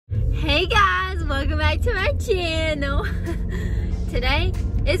Hey guys, welcome back to my channel. Today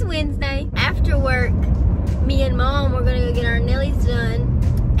is Wednesday. After work, me and Mom were gonna go get our nails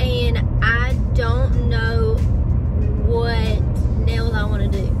done, and I don't know what nails I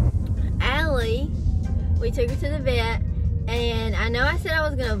want to do. Allie, we took her to the vet, and I know I said I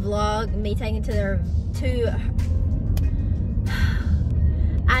was gonna vlog me taking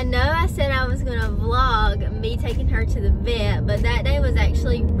her to the vet, but that day was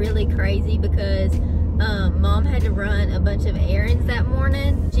actually really crazy because Mom had to run a bunch of errands that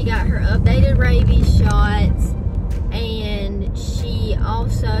morning. She got her updated rabies shots, and she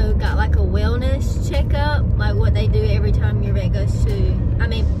also got like a wellness checkup, like what they do every time your vet goes to. I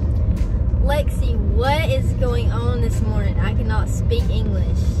mean, Lexi, what is going on this morning? I cannot speak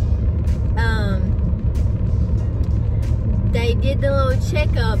English. They did the little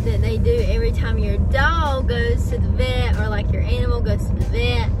checkup that they do every time your dog goes to the vet, or like your animal goes to the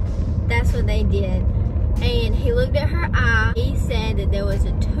vet. That's what they did. And he looked at her eye. He said that there was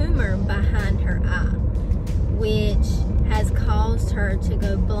a tumor behind her eye, which has caused her to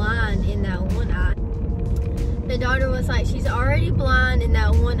go blind in that one eye. The doctor was like, she's already blind in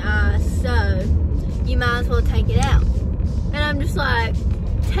that one eye, so you might as well take it out. And I'm just like,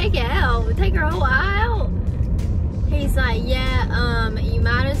 take it out? Take her whole eye out? He's like, yeah, you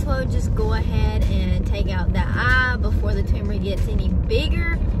might as well just go ahead and take out that eye before the tumor gets any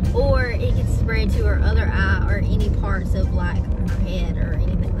bigger, or it can spread to her other eye or any parts of like her head or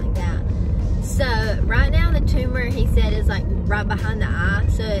anything like that. So right now the tumor, he said, is like right behind the eye,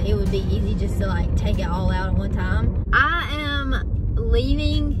 so it would be easy just to like take it all out at one time. I am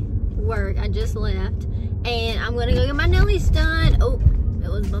leaving work. I just left, and I'm gonna go get my nails done. Oh,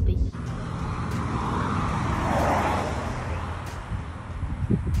 that was bumpy.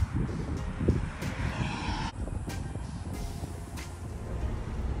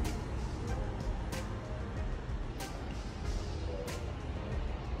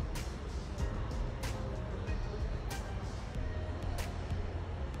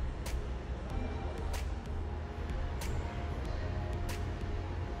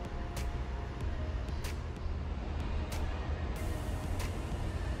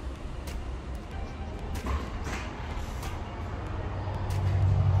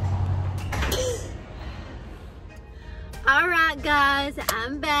 Alright guys,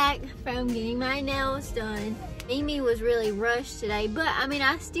 I'm back from getting my nails done. Mimi was really rushed today, but I mean,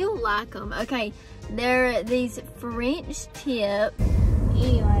 I still like them. Okay, they're these French tip.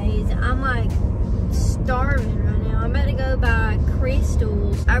 Anyways, I'm like starving right now. I'm about to go buy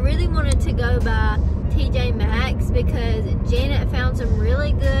crystals. I really wanted to go buy TJ Maxx because Janet found some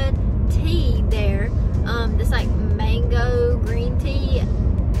really good tea there. This like mango green tea.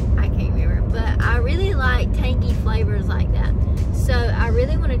 I can't remember, but I really like tangy flavors like that. So I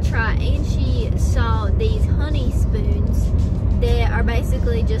really want to try, and she saw these honey spoons that are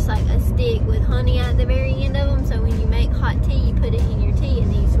basically just like a stick with honey at the very end of them. So when you make hot tea, you put it in your tea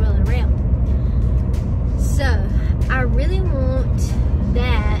and then you swirl it around. So I really want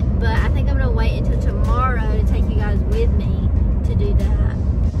that, but I think I'm gonna wait until tomorrow to take you guys with me to do that.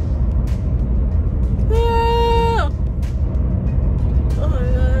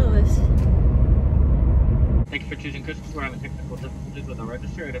 Thank you for choosing Christmas. We're having technical difficulties with our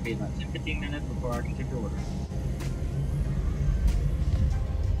register. It'll be about 10-15 minutes before I can take your order.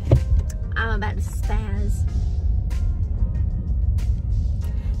 I'm about to spaz.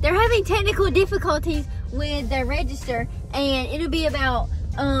 They're having technical difficulties with their register, and it'll be about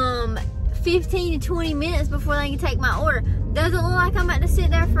 15 to 20 minutes before they can take my order. Doesn't look like I'm about to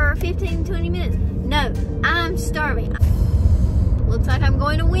sit there for 15 to 20 minutes. No, I'm starving. Looks like I'm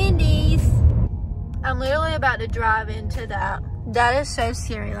going to Wendy's. I'm literally about to drive into that. That is so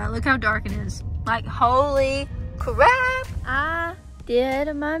scary. Like, look how dark it is. Like, holy crap. I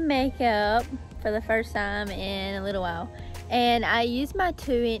did my makeup for the first time in a little while. And I used my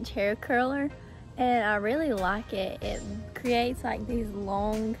 2-inch hair curler. And I really like it. It creates like these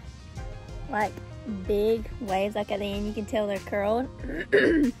long, like big waves. Like at the end you can tell they're curled.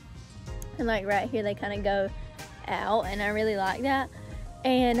 And like right here they kind of go out. And I really like that.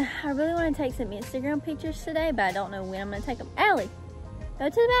 And I really want to take some Instagram pictures today, but I don't know when I'm going to take them. Allie, go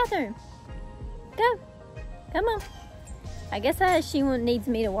to the bathroom. Go. Come on. I guess she needs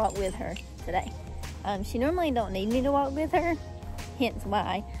me to walk with her today. She normally don't need me to walk with her, hence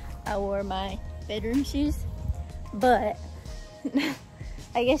why I wore my bedroom shoes. But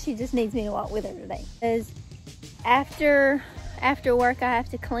I guess she just needs me to walk with her today. Because after work, I have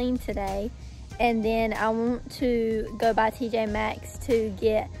to clean today. And then I want to go by TJ Maxx to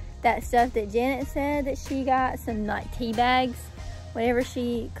get that stuff that Janet said that she got, some like tea bags whatever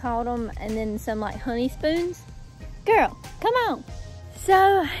she called them, and then some like honey spoons. Girl, come on.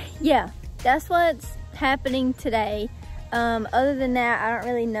 So yeah, that's what's happening today. Other than that, I don't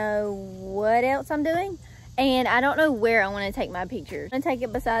really know what else I'm doing, and I don't know where I want to take my pictures. I'm gonna take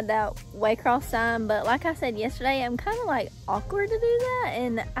it beside that Waycross sign, but like I said yesterday, I'm kind of like awkward to do that,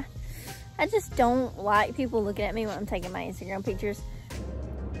 and I just don't like people looking at me when I'm taking my Instagram pictures.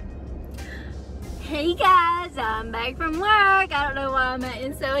 Hey guys, I'm back from work. I don't know why I'm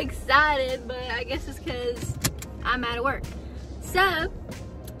acting so excited, but I guess it's because I'm out of work. So,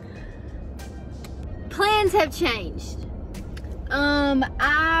 plans have changed.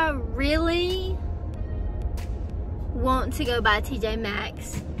 I really want to go buy TJ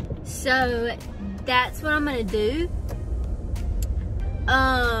Maxx, so that's what I'm gonna do.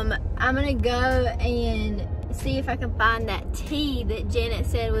 I'm gonna go and see if I can find that tea that Janet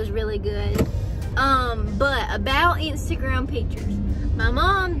said was really good. But about Instagram pictures, my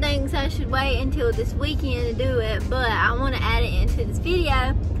mom thinks I should wait until this weekend to do it, but I want to add it into this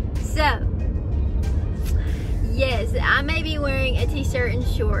video. So yes, I may be wearing a t-shirt and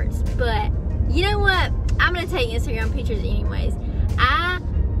shorts, but you know what? I'm gonna take Instagram pictures anyways.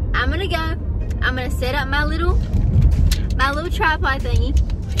 I'm gonna go. I'm gonna set up my little tripod thingy,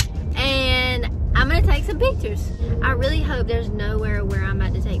 and I'm gonna take some pictures. I really hope there's nowhere where I'm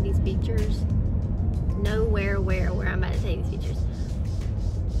about to take these pictures. Nowhere where I'm about to take these pictures.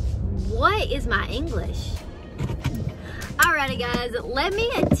 What is my English? Alrighty guys, let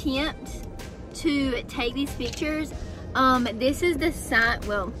me attempt to take these pictures. This is the sign.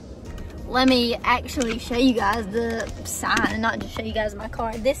 Well, let me actually show you guys the sign and not just show you guys my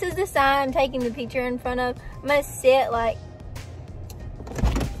car. This is the sign I'm taking the picture in front of. I'm gonna sit like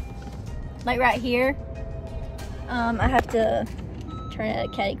right here. I have to turn it at a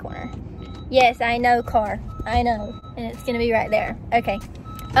catty corner. Yes, I know, car. I know. And it's gonna be right there. Okay.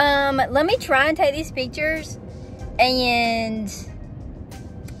 Let me try and take these pictures, and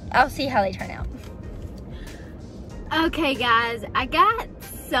I'll see how they turn out. Okay guys, I got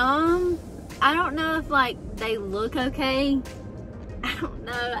some. I don't know if like they look okay. I don't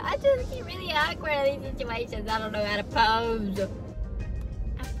know. I just get really awkward in these situations. I don't know how to pose.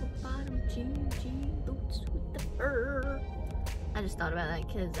 Apple bottom jean boots with the fur. I just thought about that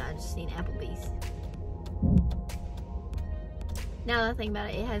because I just seen Applebee's. Now that I think about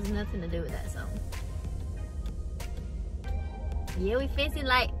it, it has nothing to do with that song. Yeah, we fancy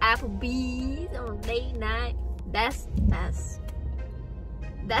like Applebee's on date night. That's that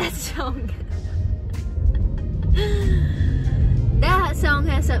song. That song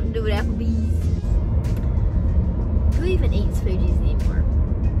has something to do with Applebee's. Who even eats Fuji's anymore?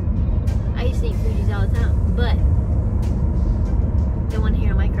 I used to eat Fuji's all the time, but the one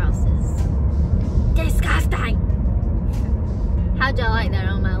here on my cross is disgusting. How'd y'all like that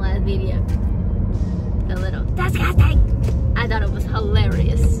on my last video? The little disgusting. I thought it was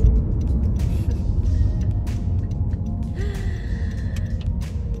hilarious.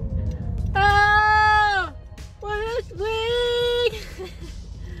 Oh, what a wig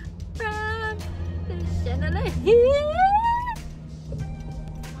from the chandelier.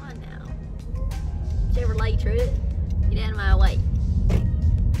 Come on now, Chevrolet truck, get out of my way.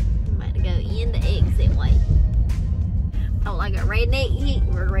 I'm about to go in the exit way. I like a redneck hit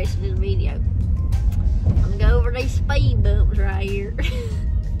for the rest of this video. I'm gonna go over these speed bumps right here.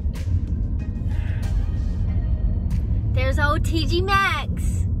 There's old TJ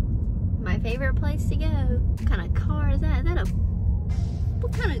Maxx. My favorite place to go. What kind of car is that?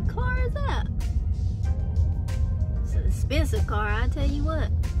 What kind of car is that? It's an expensive car, I tell you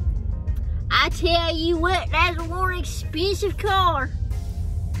what. I tell you what, that's a more expensive car.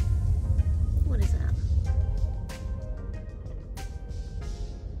 What is that?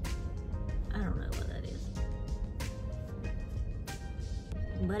 I don't know what that is.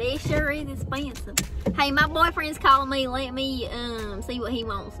 But it sure is expensive. Hey, my boyfriend's calling me. Let me see what he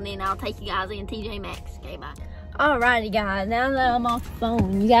wants, and then I'll take you guys in TJ Maxx. Okay, bye. Alrighty, guys. Now that I'm off the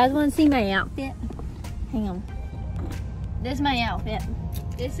phone, you guys want to see my outfit? Hang on. This is my outfit.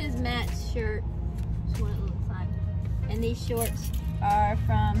 This is Matt's shirt. That's what it looks like. And these shorts are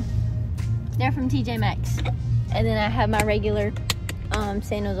they're from TJ Maxx. And then I have my regular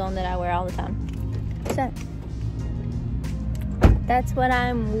sandals on that I wear all the time. So that's what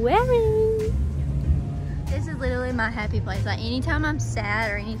I'm wearing. This is literally my happy place. Like anytime I'm sad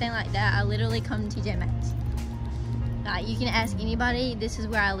or anything like that, I literally come to TJ Maxx. Like you can ask anybody, this is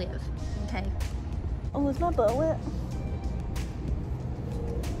where I live. Okay. Oh, is my butt wet?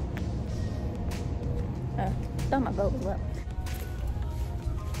 Oh, I thought my butt was wet.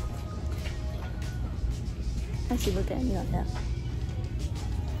 I should look at me like that.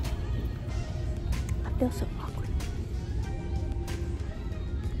 feels so awkward.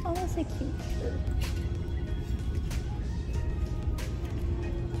 Oh, that's a cute shirt.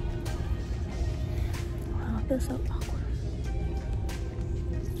 Oh, it feels so awkward.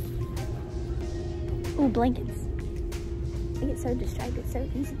 Ooh, blankets. I get so distracted so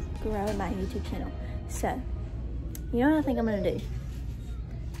easy growing my YouTube channel. So, you know what I think I'm gonna do?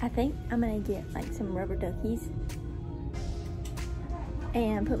 I think I'm gonna get like some rubber duckies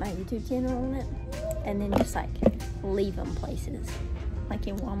and put my YouTube channel on it, and then just like leave them places, like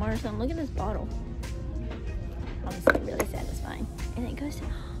in Walmart or something. Look at this bottle. Honestly, really satisfying. And it goes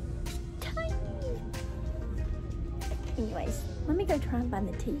tiny. Anyways, let me go try and find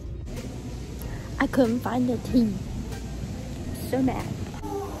the tea. I couldn't find the tea. So mad.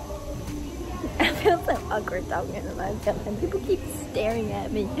 I feel so awkward talking to myself, and people keep staring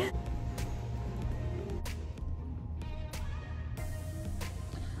at me.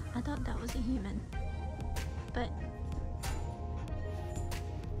 I thought that was a human, but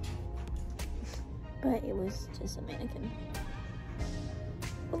it was just a mannequin.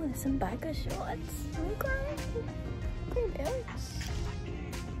 Oh, there's some biker shorts. Okay. Great belts.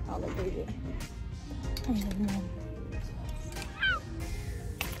 Hallelujah. Amen.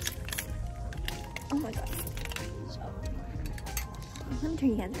 Oh my god. So, let me turn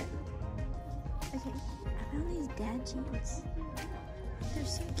you guys in. Okay, I found these dad jeans. They're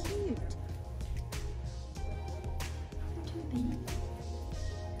so cute. They're too big.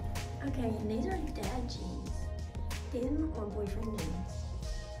 Okay, and these are dad jeans. These are boyfriend jeans.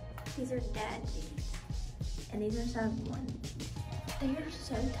 These are dad jeans. And these are size 1. They are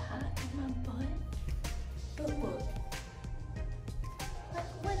so tight on my butt. But look.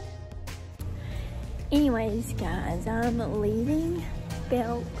 What? Anyways, guys, I'm leaving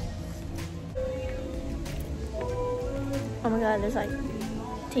Belk. Oh my god, there's like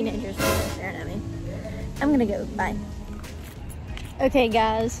teenagers staring at me. I'm gonna go. Bye. Okay,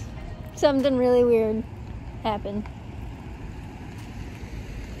 guys, something really weird happened.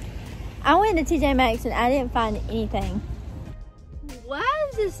 I went to TJ Maxx and I didn't find anything. Why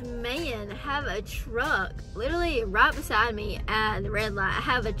does this man have a truck literally right beside me at the red light? I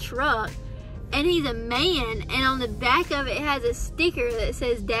have a truck. And he's a man, and on the back of it has a sticker that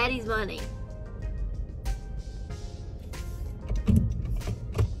says Daddy's Money.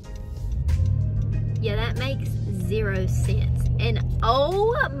 Yeah, that makes 0 sense. And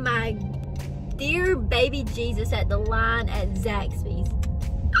oh my dear baby Jesus at the line at Zaxby's.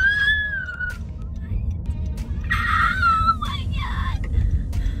 Oh my god.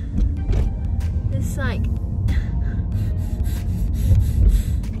 It's like,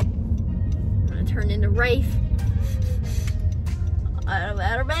 turn into Rafe out of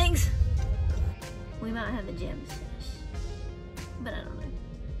Outer Banks. We might have a gym SESH, but I don't know.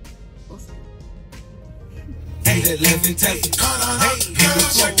 We'll see. Hey, that living tape. Hey,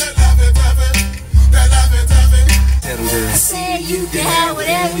 check that I said you can have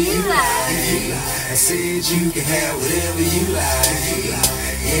whatever you like. I said you can have whatever you like.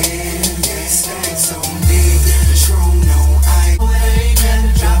 Yeah, stacks on me, Patron on ice.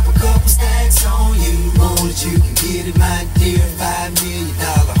 Drop a couple stacks on you. More that you can get it, my dear. $5 million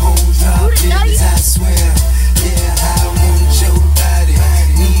home drop business, I swear. Yeah, I want your body,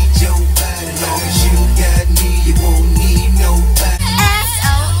 need your body. Long as you got me, you won't need nobody.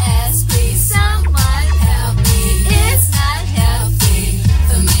 SOS, please someone help me. It's not healthy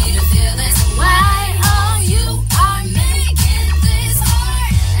for me to feel this way. Oh, you are making this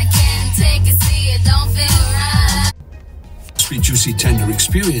hard. I can't take it, see it, don't feel right. Sweet, juicy, tender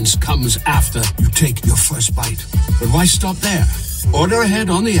experience comes after you take your first bite. But why stop there? Order ahead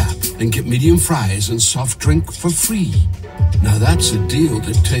on the app and get medium fries and soft drink for free. Now that's a deal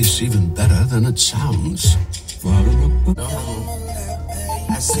that tastes even better than it sounds.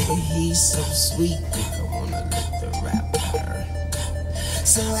 I say he's so sweet, I wanna lick the rapper.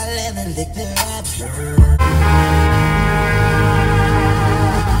 So I let her lick the rapper.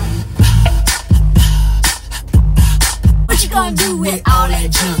 What you gonna do with all that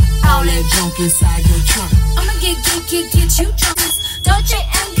junk inside your trunk? I'ma get you drunk. Dolce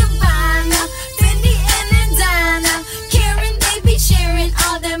and Gabbana, Fendi and Dana, Karen, they be sharing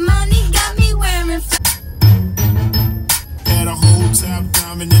all their money, got me wearing. Had a whole top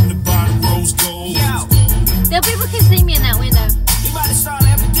diamond in the bottom, rose gold. Still people can see me in that window. You might have started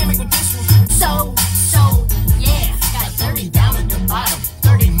an epidemic with this one. So, yeah, got 30 down at the bottom,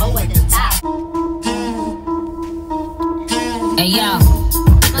 30 more at the top. Hey yo,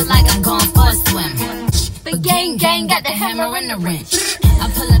 look like I'm going for a swim. But gang got the hammer and the wrench. I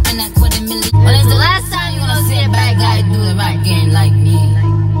pull up in that $250 million. Well, it's the last time you gonna see a bad guy do the right game like me.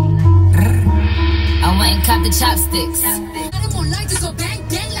 I cop the chopsticks.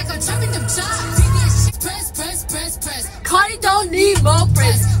 Cardi don't need more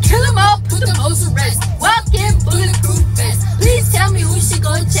press. Kill him all, put the post arrest. Walk in, bulletproof vest. Please tell me who she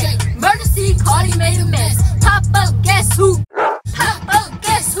gon' check. Murder scene, Cardi made a mess. Pop up, guess who? Pop up,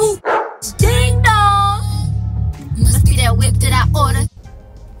 guess who? Ding dong. Must be that whip that I ordered.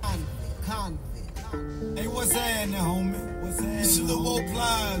 Hey, what's happening, homie? What's happening? It's a little old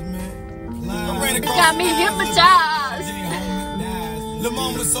Plies, man. Plies. You got me hypnotized. Lil'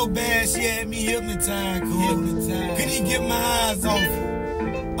 mama so bad, she had me hypnotized. Couldn't even get my eyes off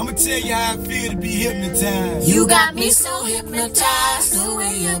her. I'ma tell you how I feel to be hypnotized. You got me so hypnotized, the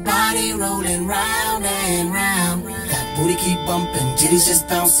way your body rolling round and round. That booty keep bumping, titties just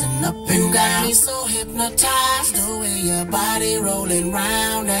bouncing up and down. You got me so hypnotized, the way your body rolling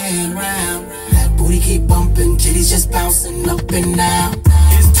round and round. That booty keep bumping, titties just bouncing up and down.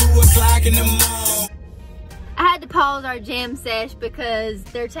 It's 2 o'clock in the morning. I had to pause our jam sesh because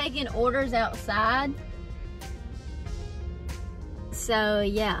they're taking orders outside. So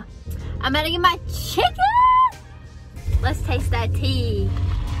yeah, I'm gonna get my chicken. Let's taste that tea.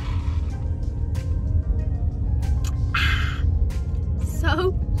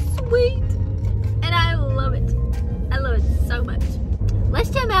 So sweet, and I love it. I love it so much. Let's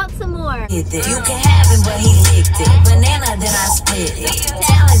jam out some more. You can have it, but he licked it. Banana, then I split it.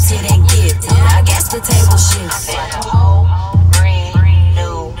 Talented and gifted. I guess the table shifts. Brand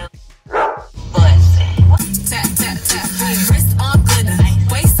new bustin'. Tap, tap, tap. Wrist on glitter,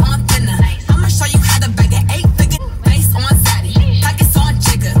 waist on thinner. I'ma show you how to bag an 8-figure. Face on fatty, pockets on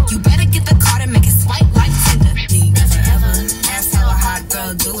jigger. You better get the card and make it swipe like Tinder. Never ever ask how a hot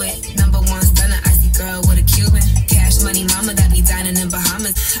girl do it. #1 stunner, icy girl with a Cuban. Cash money mama that be dining in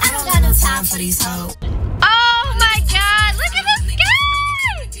Bahamas. I don't got no time for these hoes. Oh my God, look at this guy!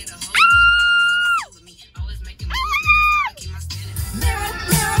 Mirror,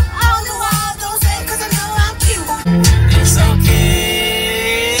 mirror on the wall, don't say 'cause I know I'm cute. It's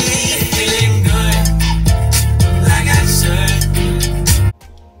okay, feeling good, like I should.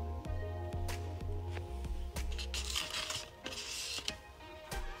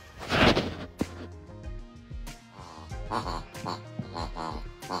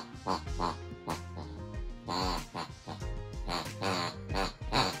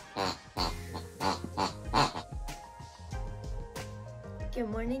 Good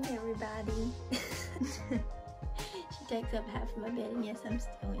morning, everybody. She takes up half of my bed, and yes, I'm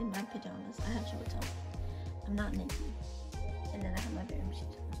still in my pajamas. I have shorts on. I'm not naked. And then I have my bedroom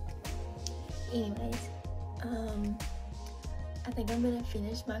sheets on. Anyways, I think I'm gonna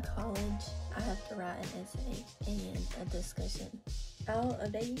finish my college. I have to write an essay and a discussion. I'll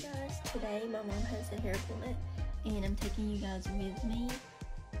update you guys. Today, my mom has a hair appointment, and I'm taking you guys with me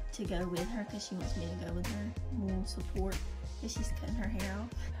to go with her because she wants me to go with her. We'll support that she's cutting her hair off.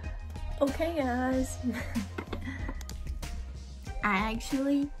 Okay, guys. I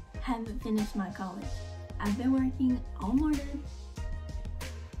actually haven't finished my college. I've been working all morning.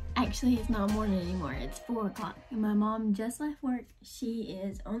 Actually, it's not morning anymore. It's 4 o'clock. And my mom just left work. She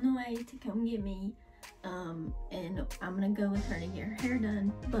is on the way to come get me. And I'm gonna go with her to get her hair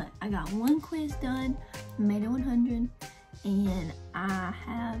done. But I got one quiz done, made a 100, and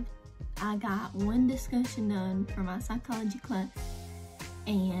I got one discussion done for my psychology class,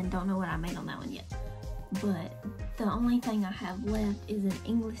 and don't know what I made on that one yet. But the only thing I have left is an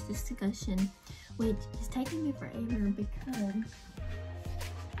English discussion, which is taking me forever because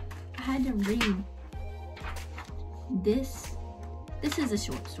I had to read this. This is a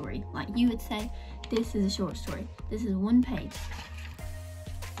short story. Like you would say, this is a short story. This is 1 page.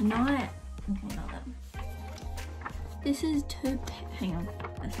 Not, okay, not that. This is hang on,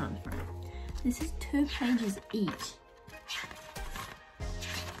 that's not the front. This is 2 pages each.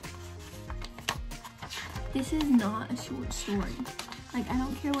 This is not a short story. Like, I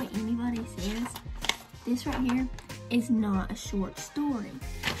don't care what anybody says. This right here is not a short story.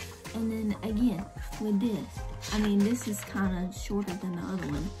 And then again, with this, I mean, this is kind of shorter than the other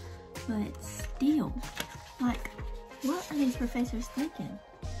one, but still, like, what are these professors thinking?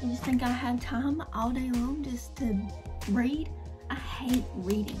 You just think I have time all day long just to read? I hate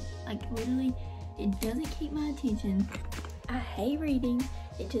reading. Like, literally, it doesn't keep my attention. I hate reading.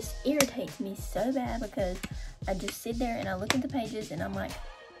 It just irritates me so bad because I just sit there and I look at the pages and I'm like,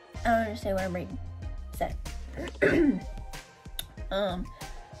 I don't understand what I'm reading. So,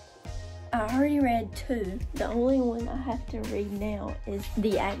 I already read 2. The only one I have to read now is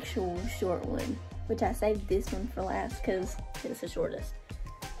the actual short one, which I saved this one for last because it's the shortest.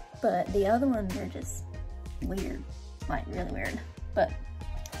 But the other ones are just weird, like really weird. But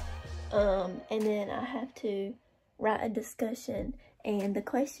And then I have to write a discussion, and the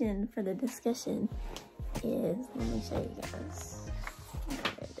question for the discussion is, let me show you guys.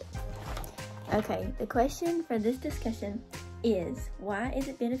 Okay, the question for this discussion is, why is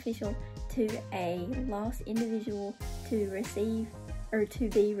it beneficial to a lost individual to receive or to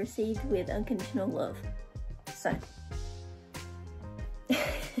be received with unconditional love? So it's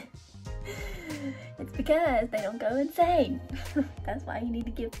because they don't go insane. That's why you need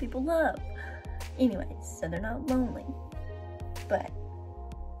to give people love. Anyways, so they're not lonely. But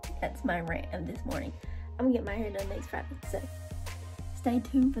that's my rant of this morning. I'm gonna get my hair done next Friday, so stay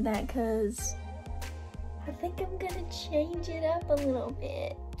tuned for that, because I think I'm gonna change it up a little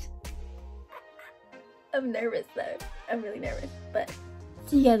bit. I'm nervous though. I'm really nervous, but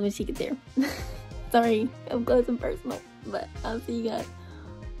see you guys when she gets there. Sorry, I'm close and personal, but I'll see you guys.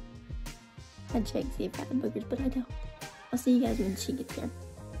 I checked to see if I had boogers, but I don't. I'll see you guys when she gets there.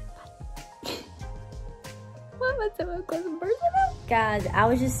 Bye. Why am I so up close and personal? Guys, I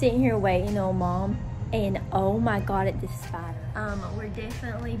was just sitting here waiting on Mom, and oh my God, at this spider. We're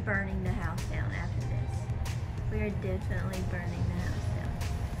definitely burning the house down after this. We are definitely burning the house down.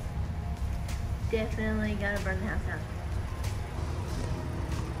 Definitely gotta burn the house down.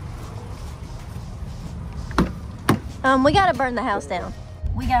 We gotta burn the house down.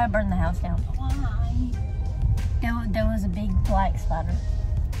 We gotta burn the house down. Why? There was a big black spider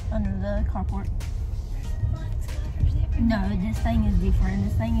under the carport. There's black spiders everywhere. No, this thing is different.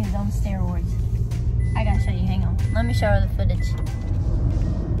 This thing is on steroids. I gotta show you, hang on. Let me show her the footage.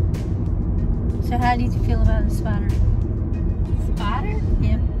 So how do you feel about the spider? Spider?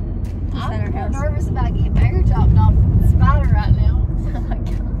 Yeah. I'm more nervous about getting my hair chopped off than the spider right now. Oh my God.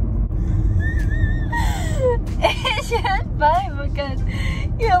 It's just funny because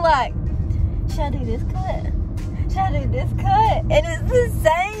you're like, should I do this cut? Should I do this cut? And it's the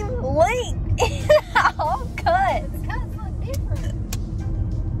same length in all cuts. This cut's look different.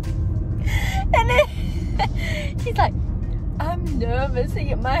 And then she's like, I'm nervous to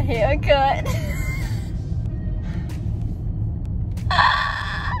get my hair cut.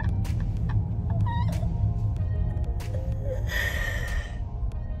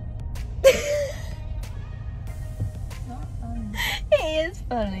 It is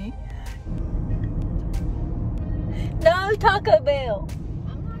funny. No Taco Bell.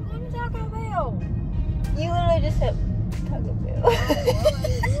 I'm not going to Taco Bell. You literally just said Taco Bell. Well,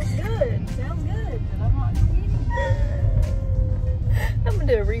 it was good. Sounds good, but I'm not going to get it. I'm gonna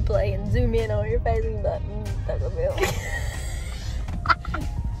do a replay and zoom in on your face and be like, Taco Bell.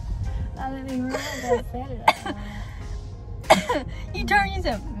 I didn't even realize I said it. You turn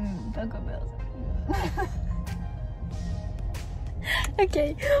yourself, Taco Bell.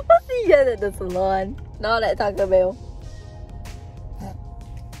 Okay, we'll see you guys at the salon, not at Taco Bell.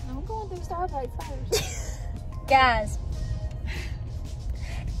 I'm going through Starbucks first. Guys,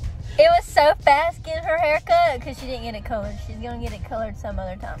 it was so fast getting her hair cut because she didn't get it colored. She's gonna get it colored some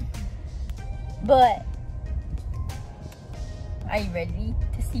other time. But, are you ready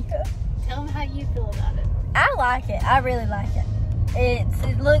to see her? Tell me how you feel about it. I like it. I really like it.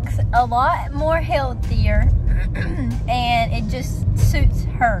 It looks a lot more healthier and it just suits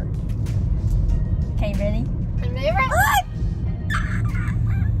her. Okay, ready? I'm ready.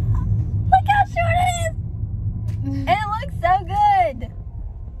 Look how short it is! And it looks so good.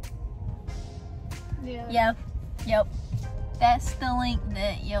 Yeah. Yeah. Yep. That's the link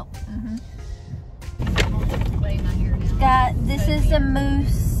that, yep. Play my hair now. Got, this is a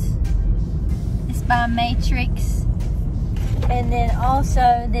mousse. It's by Matrix. And then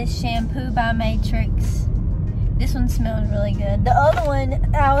also this shampoo by Matrix. This one smells really good. The other one,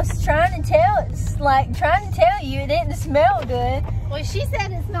 I was trying to tell you it didn't smell good. Well, she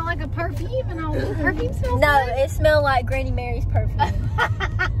said it smelled like a perfume, and all the perfume smells No, good. it smelled like Granny Mary's perfume.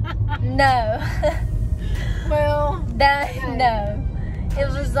 No. Well, No. It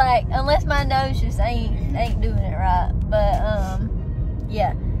was like, unless my nose just ain't doing it right. But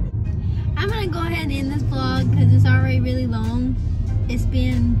yeah. I'm gonna go ahead and end this vlog because it's already really long. It's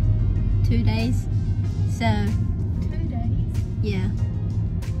been 2 days. So 2 days. yeah.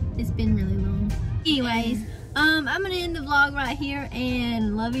 It's been really long. Anyways, I'm gonna end the vlog right here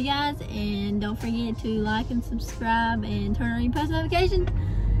and love you guys, and don't forget to like and subscribe and turn on your post notifications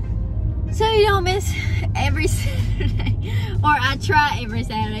so you don't miss every Saturday. Or I try every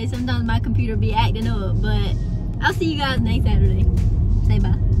Saturday. Sometimes my computer be acting up, but I'll see you guys next Saturday. Say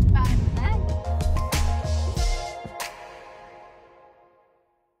bye. Bye.